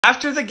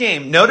After the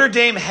game, Notre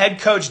Dame head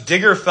coach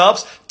Digger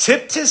Phelps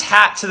tipped his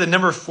hat to the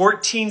number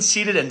 14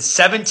 seeded and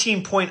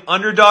 17-point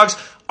underdogs,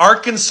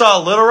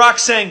 Arkansas Little Rock,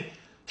 saying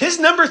his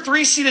number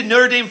 3 seeded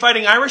Notre Dame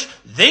Fighting Irish,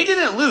 they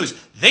didn't lose.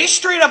 They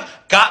straight up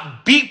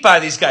got beat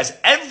by these guys.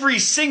 Every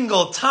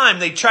single time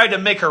they tried to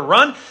make a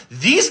run,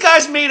 these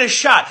guys made a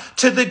shot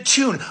to the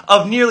tune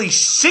of nearly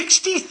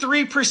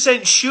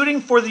 63%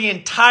 shooting for the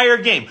entire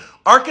game.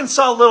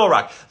 Arkansas Little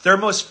Rock, their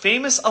most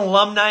famous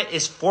alumni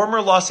is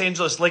former Los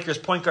Angeles Lakers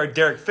point guard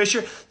Derek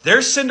Fisher.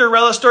 Their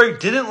Cinderella story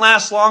didn't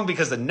last long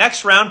because the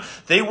next round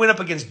they went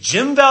up against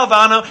Jim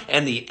Valvano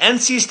and the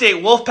NC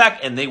State Wolfpack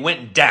and they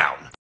went down.